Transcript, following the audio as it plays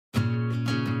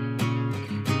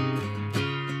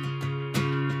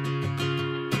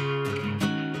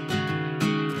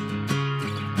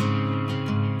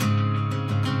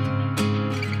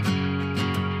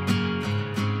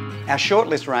Our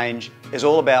shortlist range is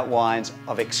all about wines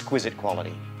of exquisite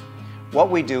quality. What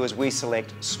we do is we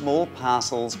select small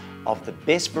parcels of the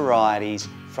best varieties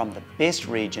from the best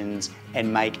regions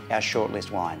and make our shortlist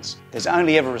wines. There's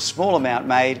only ever a small amount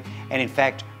made, and in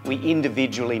fact, we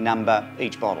individually number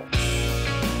each bottle.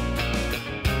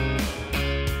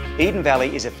 Eden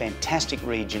Valley is a fantastic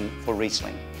region for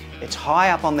Riesling. It's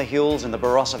high up on the hills in the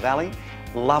Barossa Valley,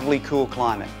 lovely cool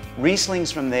climate.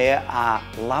 Rieslings from there are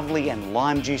lovely and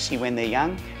lime juicy when they're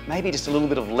young, maybe just a little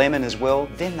bit of lemon as well.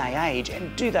 Then they age,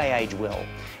 and do they age well?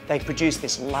 They produce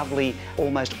this lovely,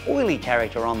 almost oily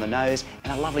character on the nose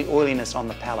and a lovely oiliness on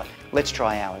the palate. Let's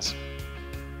try ours.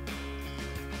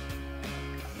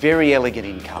 Very elegant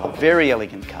in colour, very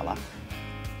elegant colour.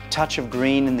 Touch of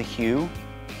green in the hue.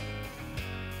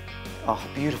 Oh,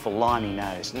 beautiful limey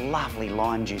nose, lovely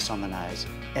lime juice on the nose.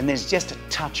 And there's just a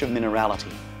touch of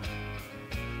minerality.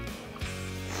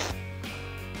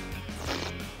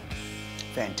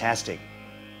 Fantastic.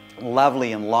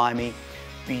 Lovely and limey,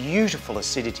 beautiful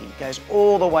acidity, goes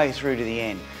all the way through to the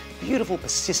end. Beautiful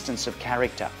persistence of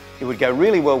character. It would go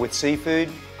really well with seafood,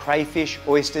 crayfish,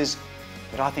 oysters,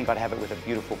 but I think I'd have it with a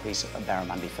beautiful piece of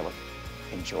barramundi fillet.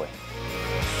 Enjoy.